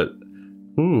 But,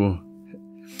 ooh.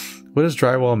 What is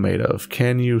drywall made of?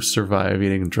 Can you survive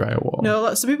eating drywall?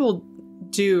 No, some people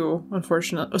do,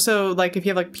 unfortunately. So, like, if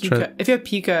you have, like,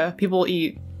 pica, people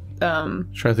eat, trying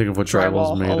to think of what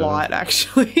drywall's made of. A lot,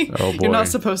 actually. Oh, boy. You're not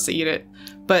supposed to eat it.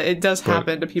 But it does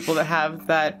happen to people that have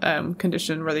that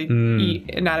condition where they eat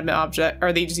inanimate objects,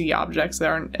 or they just eat objects that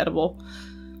aren't edible.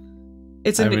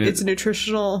 It's a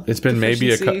nutritional. It's been maybe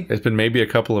a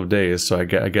couple of days, so I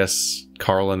guess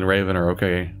Carl and Raven are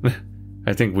okay.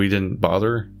 I think we didn't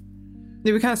bother.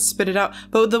 Yeah, we kind of spit it out.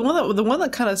 But the one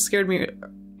that kind of scared me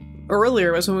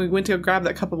earlier was when we went to go grab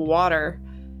that cup of water.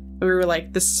 And we were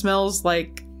like, "This smells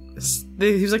like."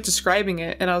 He was like describing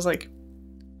it, and I was like,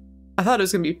 I thought it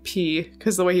was gonna be pee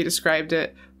because the way he described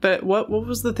it. But what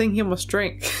was the thing he almost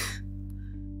drank?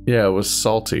 Yeah, it was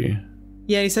salty.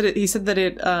 Yeah, he said that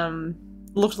it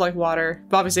looked like water.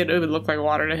 But obviously, it would look like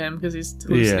water to him because he's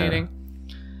hallucinating.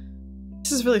 Yeah.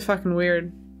 This is really fucking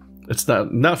weird. It's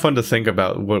not fun to think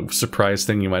about what surprise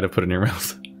thing you might have put in your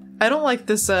mouth. I don't like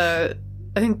this. I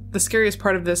think the scariest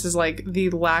part of this is like the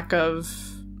lack of.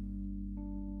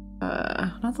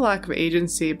 Not the lack of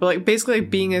agency, but like basically like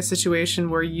being in a situation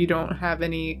where you don't have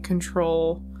any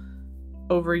control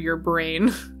over your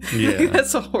brain. Yeah.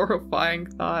 That's a horrifying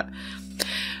thought.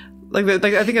 Like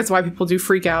I think that's why people do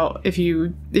freak out if you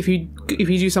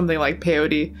do something like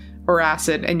peyote or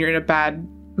acid and you're in a bad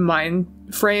mind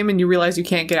frame and you realize you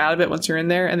can't get out of it once you're in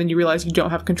there, and then you realize you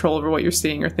don't have control over what you're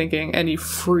seeing or thinking, and you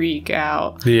freak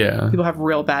out. Yeah. People have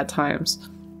real bad times.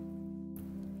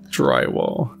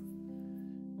 Drywall.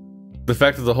 The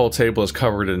fact that the whole table is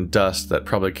covered in dust that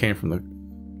probably came from the...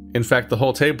 In fact, the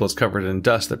whole table is covered in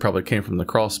dust that probably came from the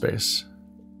crawl space.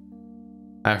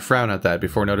 I frown at that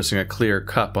before noticing a clear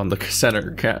cup on the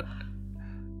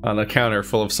on the counter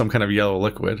full of some kind of yellow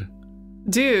liquid.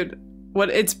 Dude, what?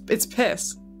 It's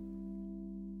piss.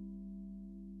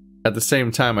 At the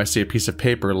same time, I see a piece of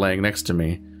paper laying next to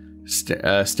me,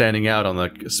 standing out on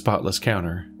the spotless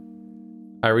counter.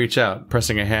 I reach out,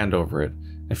 pressing a hand over it,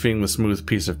 and feeling the smooth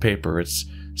piece of paper, its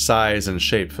size and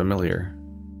shape familiar.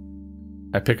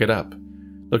 I pick it up,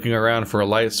 looking around for a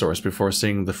light source before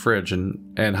seeing the fridge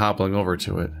and hobbling over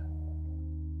to it.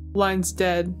 Line's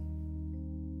dead.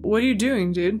 What are you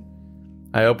doing, dude?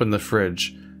 I open the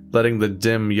fridge, letting the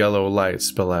dim yellow light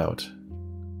spill out.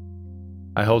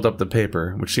 I hold up the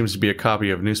paper, which seems to be a copy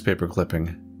of newspaper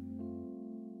clipping.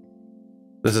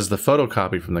 This is the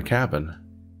photocopy from the cabin.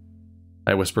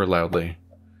 I whisper loudly.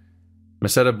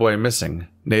 Meseta boy missing.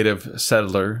 Native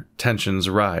settler. Tensions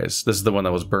rise. This is the one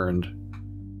that was burned.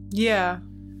 Yeah.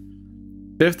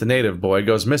 Fifth native boy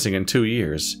goes missing in 2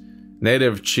 years.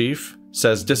 Native chief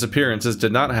says disappearances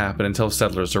did not happen until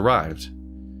settlers arrived.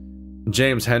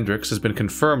 James Hendricks has been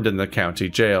confirmed in the county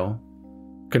jail.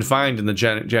 Confined in the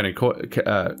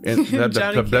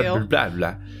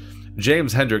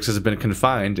James Hendricks has been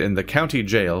confined in the county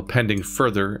jail pending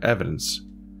further evidence.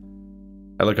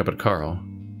 I look up at Carl.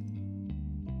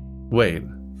 Wait,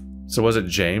 So was it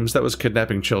James that was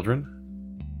kidnapping children?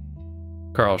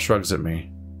 Carl shrugs at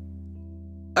me.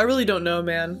 I really don't know,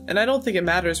 man, and I don't think it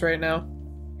matters right now.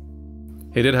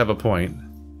 He did have a point,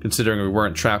 considering we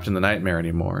weren't trapped in the nightmare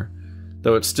anymore,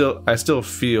 though I still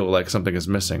feel like something is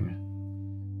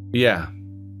missing. Yeah,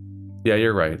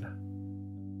 you're right.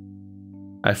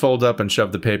 I fold up and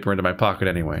shove the paper into my pocket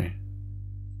anyway.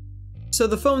 So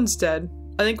the phone's dead.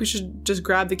 I think we should just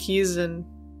grab the keys and...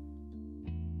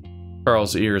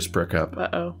 Carl's ears prick up.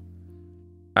 Uh-oh.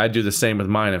 I'd do the same with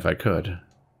mine if I could.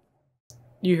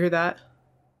 You hear that?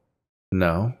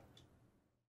 No.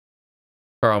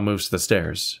 Carl moves to the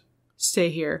stairs. Stay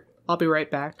here. I'll be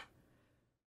right back.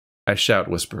 I shout,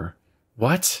 whisper.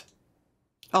 What?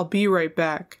 I'll be right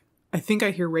back. I think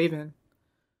I hear Raven.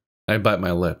 I bite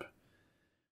my lip.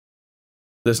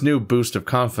 This new boost of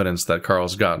confidence that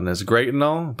Carl's gotten is great and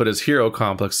all, but his hero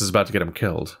complex is about to get him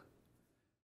killed.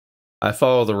 I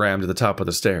follow the ram to the top of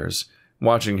the stairs,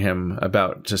 watching him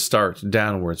about to start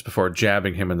downwards before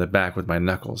jabbing him in the back with my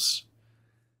knuckles.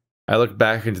 I look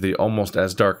back into the almost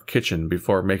as dark kitchen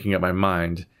before making up my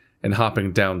mind and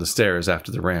hopping down the stairs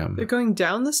after the ram. They're going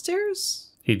down the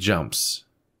stairs? He jumps.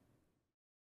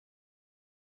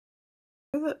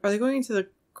 Are they going into the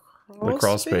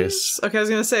crawl space? Okay, I was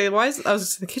gonna say,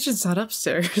 the kitchen's not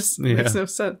upstairs. Yeah. Makes no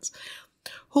sense.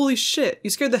 Holy shit, you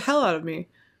scared the hell out of me.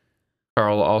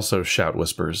 Carl also shout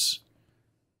whispers.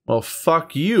 Well,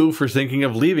 fuck you for thinking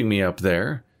of leaving me up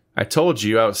there. I told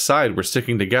you outside we're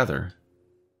sticking together.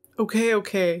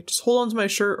 Okay. Just hold on to my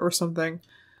shirt or something.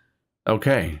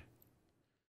 Okay.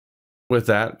 With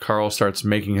that, Carl starts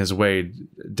making his way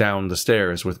down the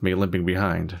stairs with me limping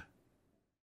behind.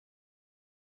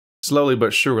 Slowly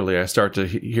but surely, I start to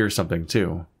hear something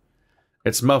too.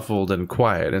 It's muffled and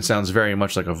quiet and sounds very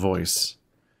much like a voice.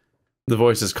 The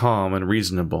voice is calm and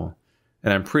reasonable,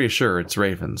 and I'm pretty sure it's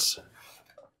Raven's.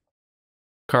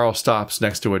 Carl stops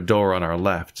next to a door on our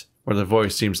left, where the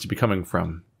voice seems to be coming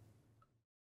from.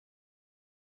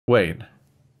 Wait.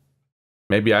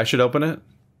 Maybe I should open it?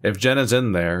 If Jenna's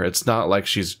in there, it's not like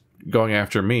she's going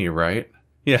after me, right?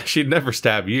 Yeah, she'd never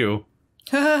stab you.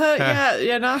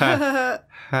 yeah, no.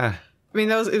 I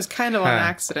mean, it was kind of on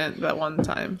accident that one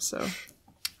time, so.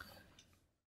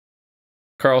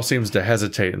 Carl seems to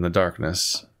hesitate in the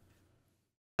darkness.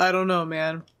 I don't know,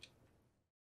 man.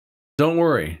 Don't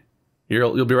worry.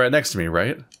 You'll be right next to me,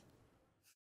 right?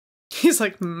 He's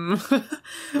like,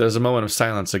 There's a moment of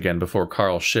silence again before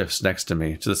Carl shifts next to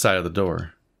me, to the side of the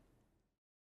door.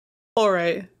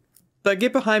 Alright, but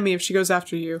get behind me if she goes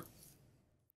after you.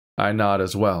 I nod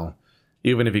as well,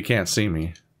 even if he can't see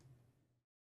me.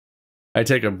 I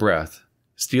take a breath,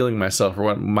 steeling myself for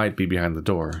what might be behind the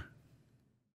door.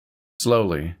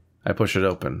 Slowly, I push it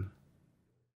open.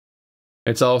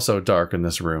 It's also dark in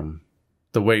this room.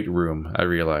 The weight room, I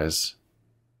realize.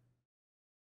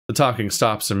 The talking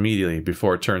stops immediately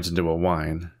before it turns into a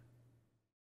whine.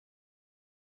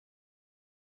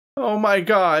 Oh my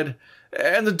god!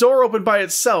 And the door opened by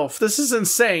itself! This is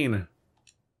insane!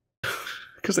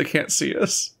 Because they can't see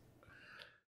us.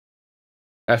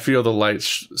 I feel the light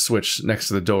switch next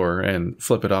to the door and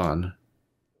flip it on.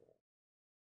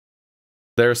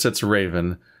 There sits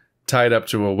Raven, tied up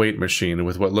to a weight machine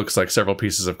with what looks like several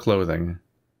pieces of clothing.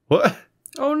 What?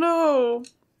 Oh no!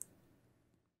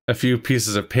 A few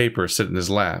pieces of paper sit in his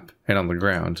lap and on the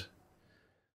ground.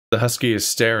 The husky is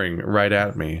staring right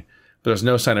at me, but there's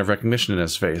no sign of recognition in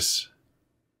his face.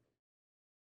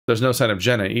 There's no sign of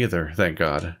Jenna either, thank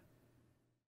God.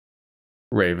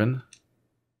 Raven?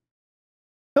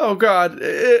 Oh god,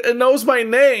 it knows my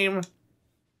name!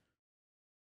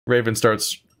 Raven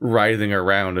starts writhing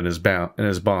around in his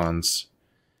bonds.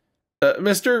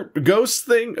 Mr. Ghost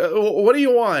Thing, what do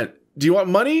you want? Do you want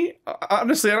money?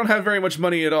 Honestly, I don't have very much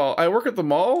money at all. I work at the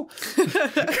mall.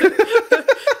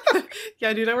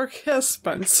 Yeah, dude, I work at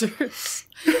Spencer's.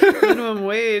 Minimum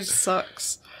wage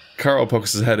sucks. Carl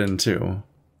pokes his head in too.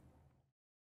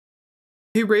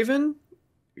 Hey, Raven?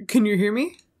 Can you hear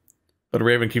me? But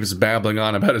Raven keeps babbling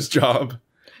on about his job.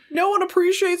 No one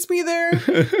appreciates me there.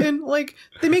 And, like,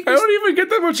 they make me... I don't even get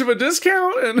that much of a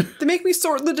discount, and... They make me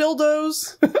sort the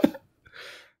dildos.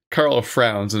 Carl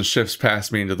frowns and shifts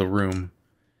past me into the room.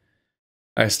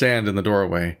 I stand in the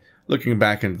doorway, looking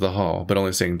back into the hall, but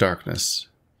only seeing darkness.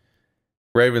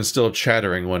 Raven's still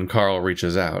chattering when Carl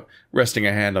reaches out, resting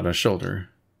a hand on his shoulder.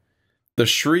 The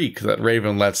shriek that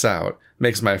Raven lets out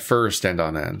makes my fur stand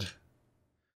on end.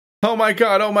 Oh my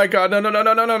god, no,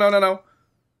 no.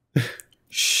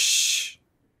 Shh.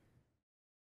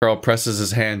 Carl presses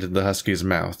his hand into the husky's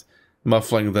mouth,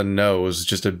 muffling the nose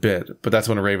just a bit, but that's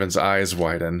when Raven's eyes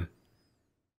widen.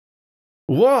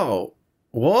 Whoa!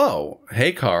 Whoa!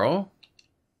 Hey, Carl.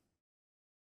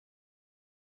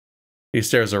 He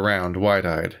stares around,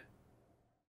 wide-eyed.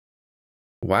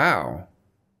 Wow.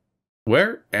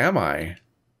 Where am I?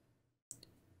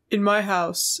 In my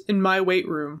house, in my weight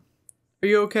room. Are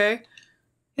you okay?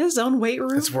 He has his own weight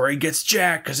room? That's where he gets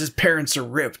jacked, because his parents are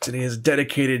ripped, and he has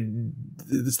dedicated...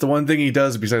 It's the one thing he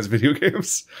does besides video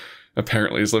games.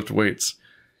 Apparently he's lift weights.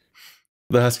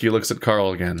 The husky looks at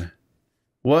Carl again.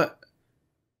 What?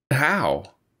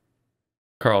 How?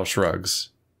 Carl shrugs.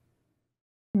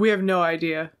 We have no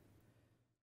idea.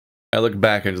 I look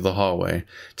back into the hallway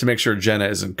to make sure Jenna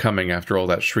isn't coming after all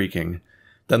that shrieking,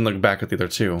 then look back at the other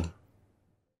two.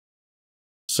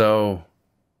 So,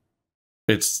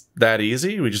 it's that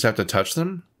easy? We just have to touch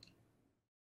them?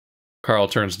 Carl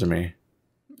turns to me.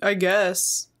 I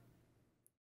guess.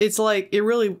 It's like, it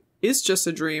really is just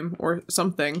a dream or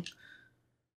something.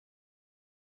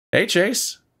 Hey,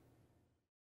 Chase.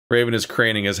 Raven is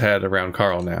craning his head around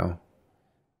Carl now.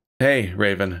 Hey,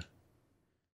 Raven.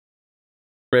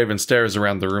 Raven stares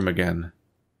around the room again.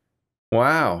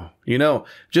 Wow. You know,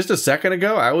 just a second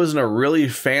ago, I was in a really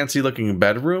fancy-looking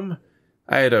bedroom.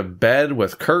 I had a bed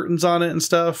with curtains on it and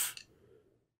stuff.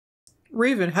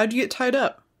 Raven, how'd you get tied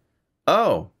up?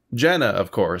 Oh, Jenna,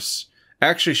 of course.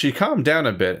 Actually, she calmed down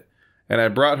a bit, and I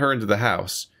brought her into the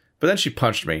house. But then she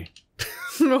punched me.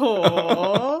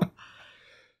 Aww.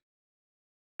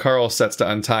 Carl sets to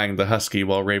untying the husky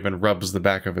while Raven rubs the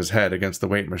back of his head against the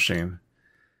weight machine.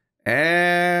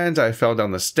 And I fell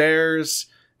down the stairs,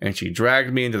 and she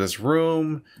dragged me into this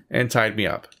room and tied me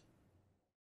up.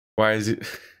 Why is he...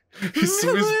 he's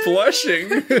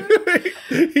blushing.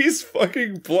 He's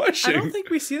fucking blushing. I don't think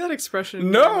we see that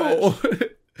expression. No!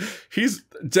 He's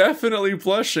definitely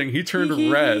blushing. He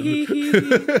turned red.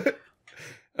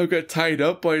 I got tied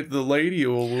up by the lady.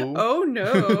 Oh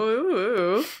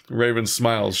no. Raven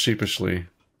smiles sheepishly.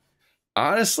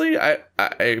 Honestly,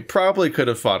 I probably could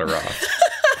have fought her off.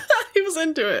 He was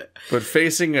into it. But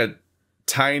facing a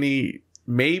tiny,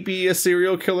 maybe a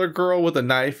serial killer girl with a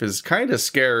knife is kind of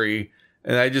scary,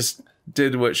 and I just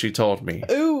did what she told me.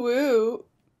 Ooh, ooh.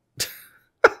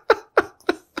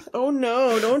 Oh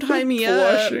no, don't tie me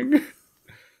Blushing.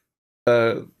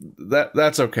 Up.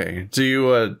 That's okay. Do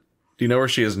you know where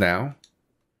she is now?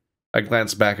 I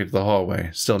glanced back into the hallway.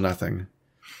 Still nothing.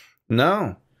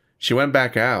 No. She went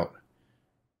back out.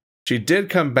 She did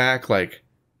come back like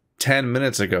 10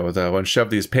 minutes ago, though, and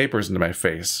shoved these papers into my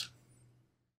face.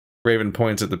 Raven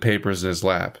points at the papers in his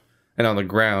lap, and on the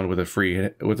ground with a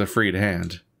freed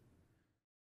hand.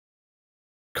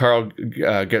 Carl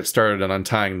gets started on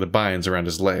untying the binds around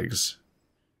his legs.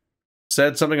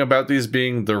 Said something about these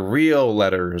being the real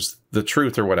letters, the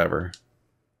truth or whatever.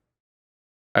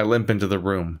 I limp into the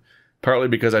room, partly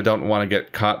because I don't want to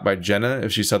get caught by Jenna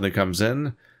if she suddenly comes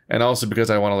in, and also because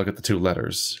I want to look at the two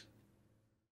letters.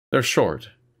 They're short.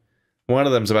 One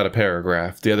of them's about a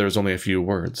paragraph, the other is only a few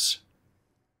words.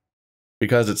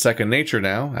 Because it's second nature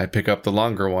now, I pick up the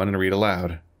longer one and read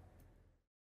aloud.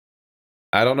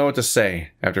 I don't know what to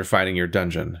say after finding your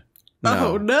dungeon.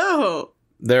 No. Oh no!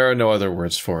 There are no other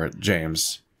words for it,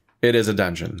 James. It is a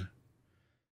dungeon.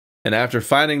 And after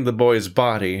finding the boy's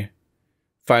body,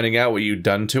 finding out what you'd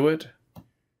done to it,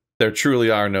 there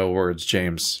truly are no words,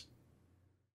 James.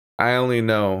 I only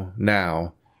know,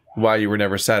 now, why you were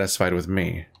never satisfied with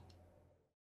me.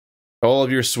 All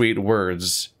of your sweet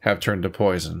words have turned to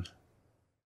poison.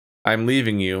 I'm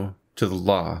leaving you to the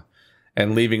law,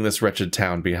 and leaving this wretched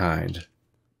town behind.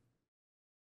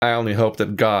 I only hope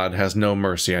that God has no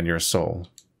mercy on your soul.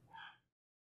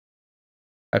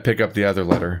 I pick up the other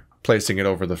letter, placing it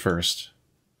over the first.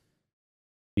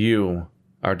 You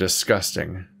are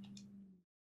disgusting.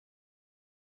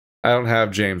 I don't have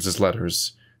James's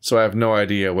letters, so I have no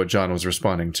idea what John was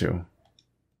responding to.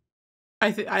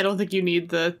 I don't think you need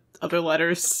the other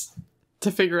letters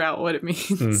to figure out what it means.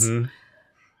 Mm-hmm.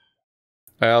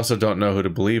 I also don't know who to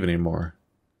believe anymore.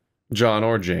 John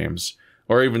or James,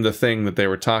 or even the thing that they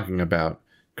were talking about,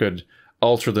 could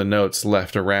alter the notes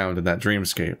left around in that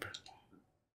dreamscape.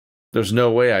 There's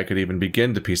no way I could even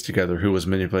begin to piece together who was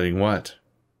manipulating what.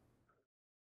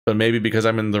 But maybe because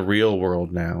I'm in the real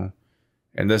world now,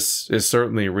 and this is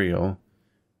certainly real,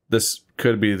 this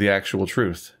could be the actual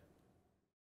truth.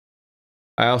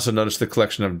 I also noticed the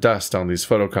collection of dust on these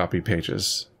photocopy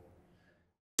pages.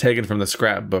 Taken from the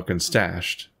scrapbook and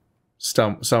stashed.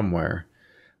 Somewhere.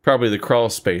 Probably the crawl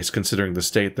space, considering the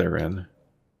state they're in.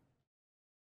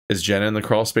 Is Jenna in the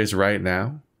crawl space right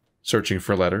now? Searching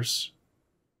for letters?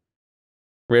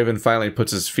 Raven finally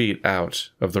puts his feet out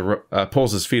of the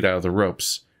pulls his feet out of the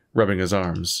ropes, rubbing his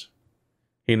arms.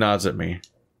 He nods at me.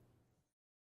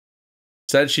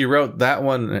 Said she wrote that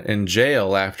one in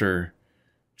jail after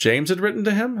James had written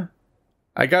to him?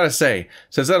 I gotta say,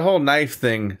 since that whole knife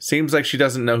thing, seems like she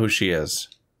doesn't know who she is.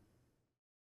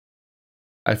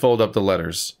 I fold up the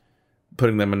letters,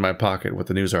 putting them in my pocket with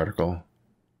the news article.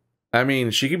 I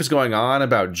mean, she keeps going on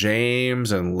about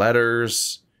James and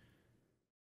letters.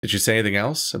 Did she say anything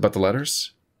else about the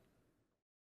letters?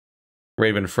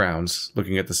 Raven frowns,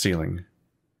 looking at the ceiling.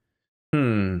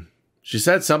 She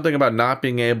said something about not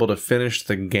being able to finish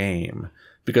the game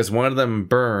because one of them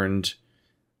burned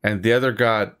and the other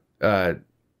got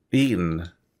eaten.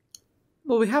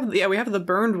 Well, we have the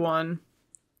burned one.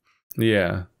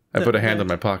 Yeah, I put a hand on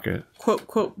my pocket.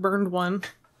 Quote burned one.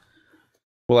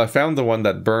 Well, I found the one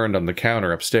that burned on the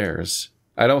counter upstairs.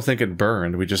 I don't think it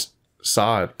burned. We just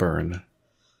saw it burn.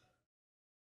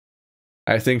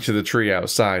 I think to the tree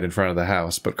outside in front of the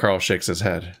house, but Carl shakes his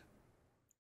head.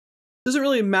 Doesn't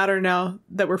really matter now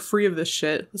that we're free of this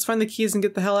shit. Let's find the keys and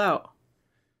get the hell out.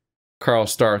 Carl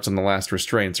starts on the last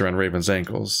restraints around Raven's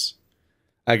ankles.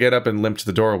 I get up and limp to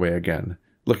the doorway again,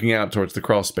 looking out towards the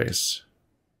crawl space.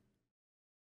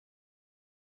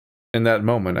 In that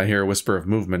moment, I hear a whisper of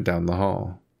movement down the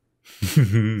hall.